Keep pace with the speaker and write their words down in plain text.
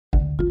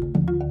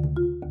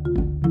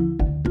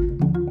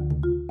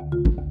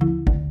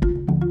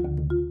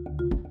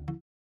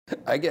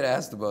I get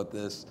asked about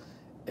this,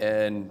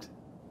 and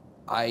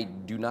I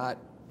do not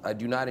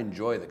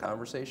enjoy the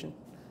conversation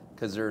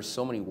because there are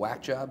so many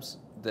whack jobs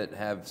that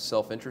have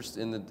self-interest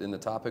in the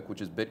topic,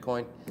 which is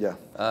Bitcoin. Yeah.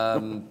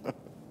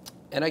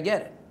 And I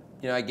get it.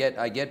 You know, I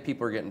get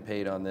people are getting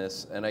paid on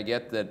this, and I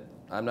get that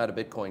I'm not a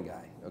Bitcoin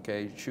guy.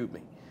 Okay, shoot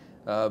me.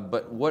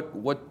 But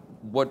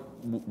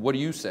what do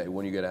you say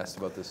when you get asked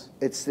about this?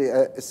 It's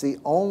the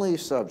only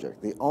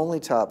subject, the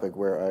only topic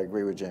where I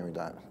agree with Jamie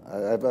Dimon.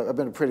 I've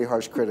been a pretty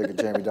harsh critic of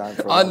Jamie Dimon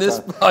for a long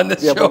time. on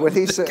this yeah, show. But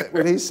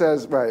when he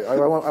says right, I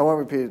won't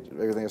repeat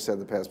everything I've said in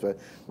the past. But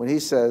when he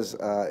says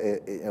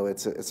you know,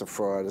 it's a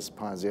fraud, it's a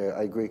Ponzi,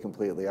 I agree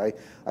completely.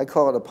 I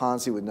call it a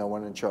Ponzi with no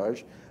one in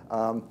charge.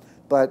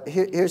 But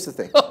here's the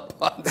thing.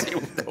 Ponzi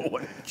with no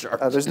one in charge.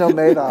 There's no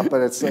Madoff,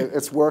 but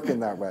it's working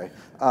that way.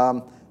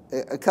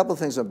 A couple of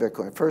things on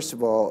Bitcoin. First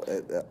of all,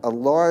 a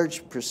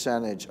large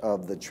percentage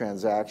of the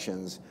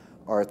transactions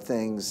are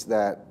things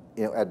that,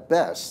 you know, at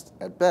best,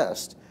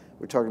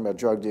 we're talking about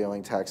drug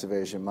dealing, tax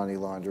evasion, money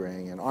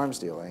laundering, and arms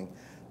dealing.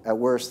 At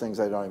worst, things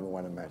I don't even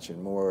want to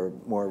mention, more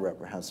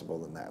reprehensible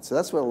than that. So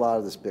that's what a lot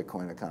of this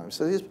Bitcoin economy.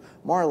 So these,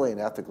 morally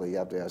and ethically, you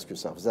have to ask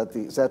yourself: is that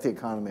the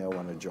economy I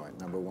want to join?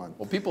 Number one.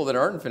 Well, people that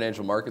aren't in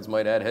financial markets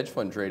might add hedge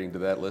fund trading to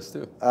that list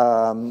too.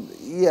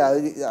 Yeah,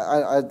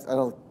 I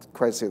don't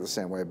quite see it the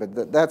same way,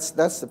 but that's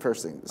the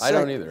first thing. I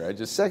don't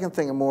either. Second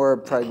thing, a more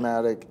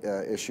pragmatic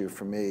issue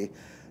for me.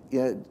 You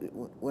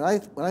know, when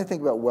I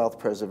think about wealth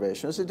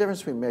preservation, there's a difference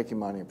between making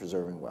money and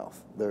preserving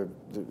wealth.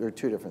 They're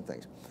two different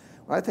things.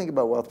 When I think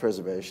about wealth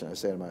preservation, I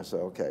say to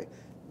myself, okay,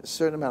 a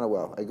certain amount of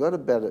wealth. I go to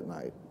bed at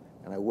night,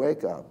 and I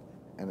wake up,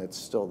 and it's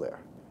still there.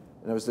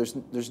 In other words,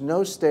 there's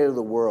no state of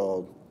the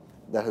world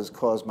that has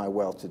caused my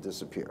wealth to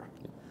disappear.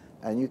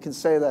 And you can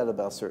say that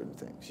about certain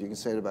things. You can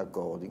say it about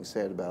gold. You can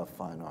say it about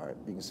fine art.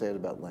 You can say it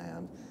about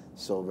land,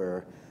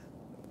 silver,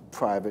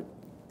 private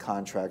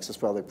contracts. It's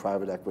probably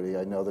private equity.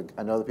 I know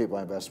the people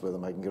I invest with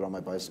them. I can get on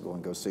my bicycle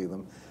and go see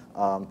them.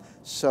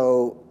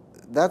 So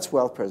that's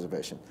wealth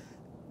preservation.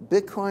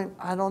 Bitcoin,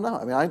 I don't know.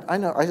 I mean, I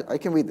know I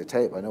can read the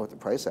tape. I know what the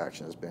price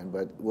action has been,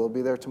 but will it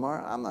be there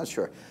tomorrow? I'm not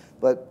sure.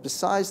 But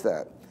besides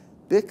that,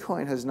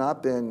 Bitcoin has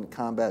not been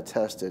combat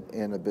tested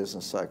in a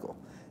business cycle.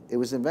 It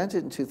was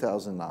invented in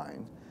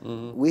 2009.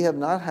 Mm-hmm. We have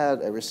not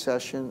had a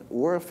recession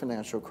or a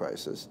financial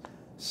crisis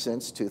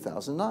since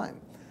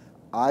 2009.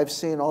 I've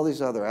seen all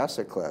these other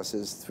asset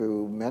classes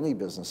through many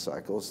business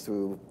cycles,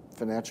 through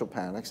financial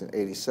panics in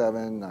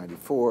 87,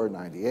 94,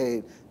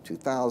 98,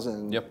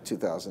 2000, yep.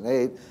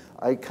 2008.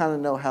 I kind of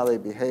know how they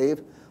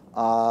behave.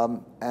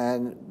 So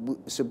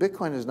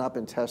Bitcoin has not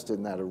been tested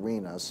in that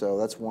arena, so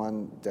that's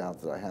one doubt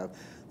that I have.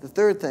 The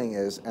third thing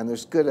is, and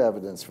there's good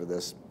evidence for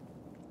this,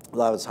 a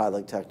lot of it's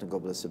highly technical,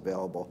 but it's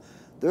available.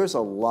 There's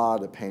a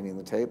lot of painting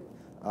the tape,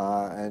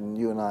 and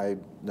you and I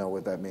know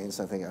what that means.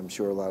 I'm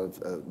sure a lot of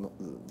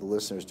the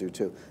listeners do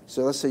too.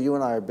 So let's say you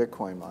and I are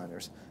Bitcoin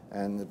miners,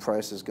 and the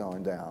price is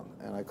going down,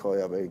 and I call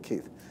you up, hey,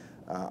 Keith,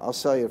 I'll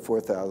sell you at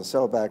 4,000,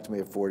 sell it back to me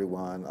at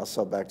 41, I'll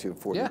sell back to you at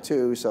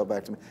 42, yeah. Sell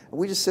back to me. And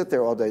we just sit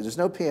there all day. There's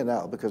no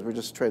P&L because we're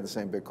just trading the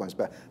same Bitcoins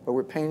back. But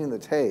we're painting the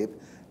tape,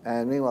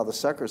 and meanwhile the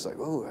sucker's like,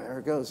 oh, there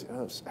it goes, you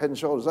know, head and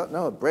shoulders up,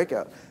 no,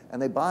 breakout.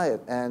 And they buy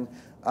it. And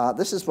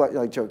this is what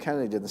like Joe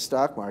Kennedy did in the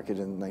stock market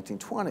in the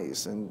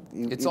 1920s. And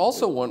it's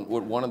also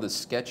one of the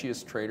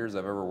sketchiest traders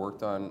I've ever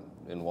worked on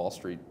in Wall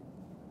Street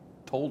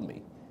told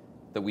me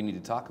that we need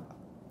to talk about.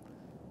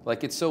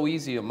 Like, it's so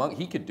easy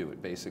he could do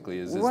it, basically,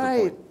 is the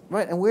point.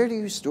 Right, and where do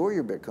you store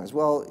your Bitcoins?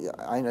 Well,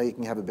 I know you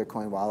can have a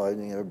Bitcoin wallet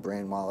and you have a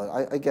brain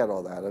wallet. I get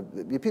all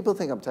that. People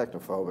think I'm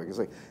technophobic. It's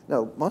like,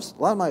 no, a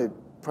lot of my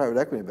private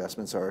equity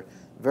investments are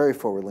very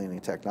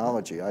forward-leaning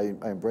technology. I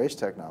embrace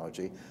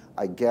technology.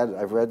 I get it.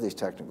 I've read these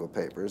technical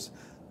papers.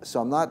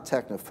 So I'm not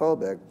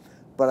technophobic,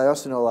 but I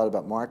also know a lot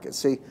about markets.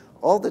 See,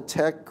 all the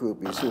tech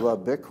groupies who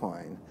love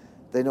Bitcoin,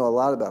 they know a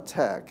lot about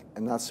tech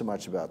and not so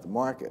much about the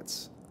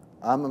markets.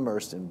 I'm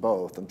immersed in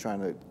both. I'm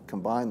trying to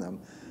combine them.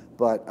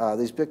 But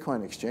these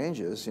Bitcoin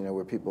exchanges, you know,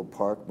 where people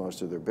park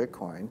most of their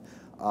Bitcoin,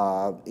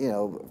 you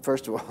know,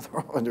 first of all,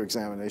 they're all under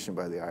examination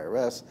by the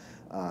IRS,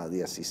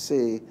 the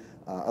SEC,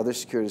 other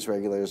securities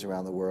regulators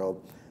around the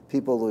world.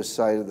 People lose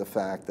sight of the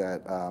fact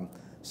that,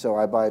 so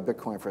I buy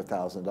Bitcoin for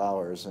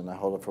 $1,000 and I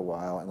hold it for a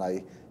while,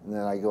 and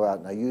then I go out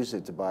and I use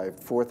it to buy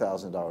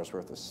 $4,000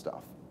 worth of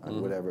stuff,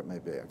 whatever it may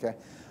be, okay?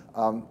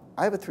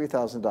 I have a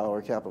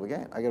 $3,000 capital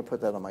gain. I got to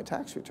put that on my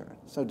tax return.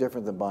 It's no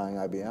different than buying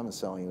IBM and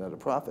selling it at a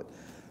profit.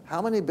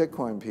 How many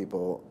Bitcoin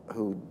people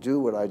who do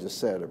what I just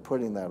said are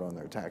putting that on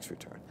their tax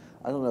return?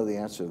 I don't know the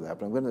answer to that,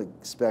 but I'm going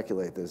to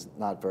speculate there's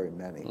not very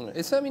many.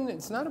 I mean,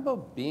 it's not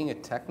about being a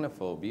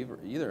technophobe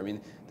either. I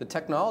mean, the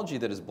technology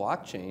that is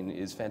blockchain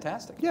is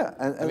fantastic. Yeah,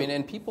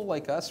 and people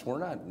like us, we're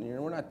not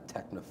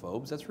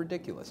technophobes. That's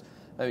ridiculous.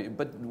 I mean,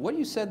 but what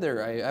you said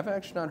there, I've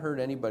actually not heard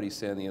anybody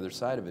say on the other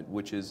side of it,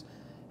 which is,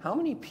 how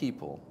many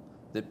people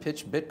that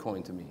pitch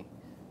Bitcoin to me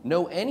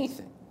know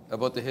anything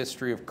about the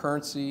history of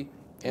currency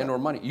and or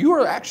money? You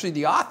are actually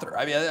the author.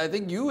 I mean, I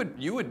think you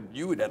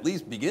would at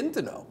least begin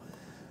to know.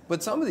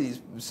 But some of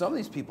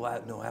these people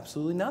know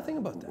absolutely nothing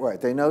about that.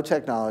 Right. They know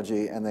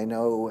technology and they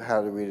know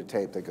how to read a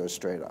tape that goes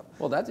straight up.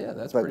 Well, that's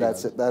But pretty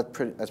that's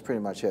obvious. that's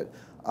pretty much it.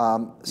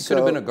 You could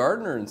have been a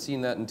gardener and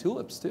seen that in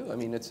tulips too. I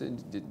mean, it's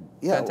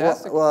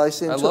fantastic. Well,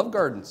 I love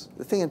gardens.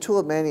 The thing in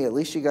Tulip Mania, at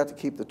least you got to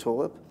keep the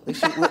tulip.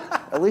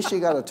 At least you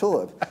got a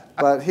tulip.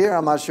 But here,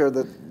 I'm not sure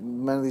that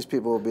many of these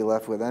people will be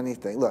left with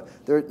anything. Look,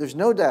 there's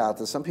no doubt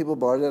that some people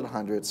bought it at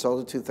 100,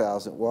 sold at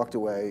 2,000, walked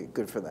away.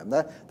 Good for them.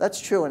 That's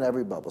true in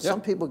every bubble. Yep.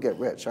 Some people get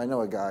rich. I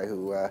know a guy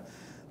who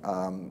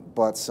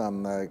bought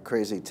some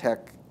crazy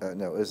tech.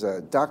 No, it was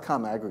a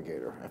 .com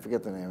aggregator. I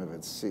forget the name of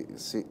it.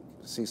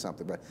 See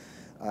something, but.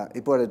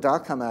 He bought a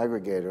 .com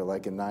aggregator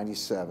like in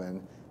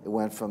 '97. It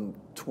went from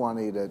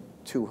 20 to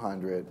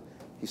 200.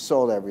 He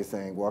sold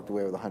everything, walked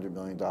away with $100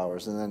 million,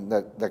 and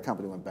then that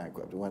company went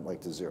bankrupt. It went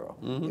like to zero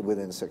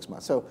within 6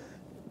 months. So,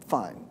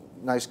 fine,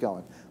 nice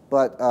going.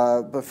 But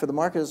for the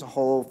market as a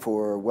whole,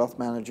 for wealth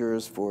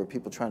managers, for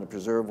people trying to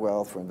preserve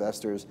wealth, for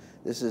investors,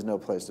 this is no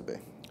place to be.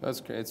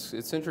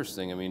 It's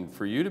interesting. I mean,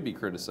 for you to be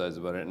criticized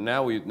about it, and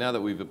now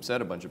that we've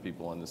upset a bunch of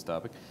people on this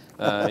topic,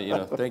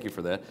 thank you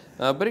for that.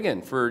 But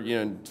again,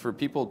 for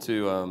people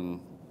to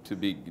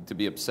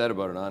be upset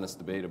about an honest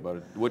debate about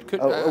it,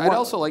 I'd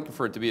also like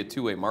for it to be a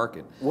two-way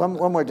market. One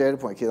more data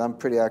point, Keith. I'm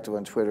pretty active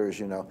on Twitter, as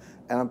you know,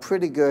 and I'm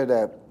pretty good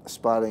at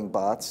spotting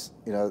bots.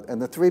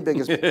 And the three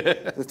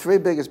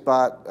biggest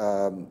bot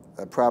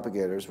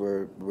propagators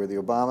were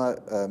the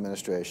Obama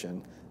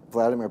administration,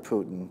 Vladimir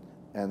Putin,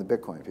 and the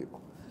Bitcoin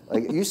people.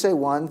 Like, you say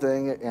one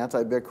thing,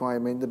 anti-Bitcoin, I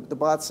mean, the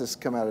bots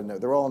just come out of nowhere.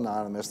 They're all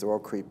anonymous, they're all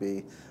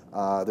creepy,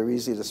 they're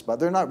easy to spot.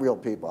 They're not real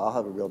people. I'll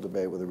have a real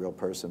debate with a real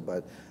person,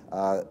 but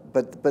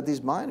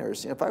these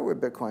miners, if I were a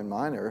Bitcoin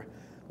miner,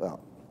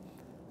 well,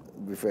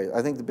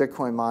 I think the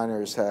Bitcoin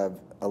miners have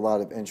a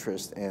lot of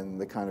interest in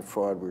the kind of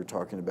fraud we were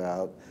talking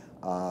about,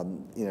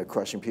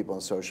 crushing people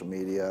on social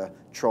media,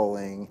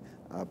 trolling,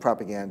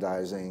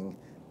 propagandizing,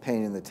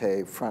 painting the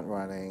tape, front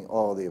running,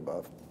 all of the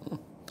above.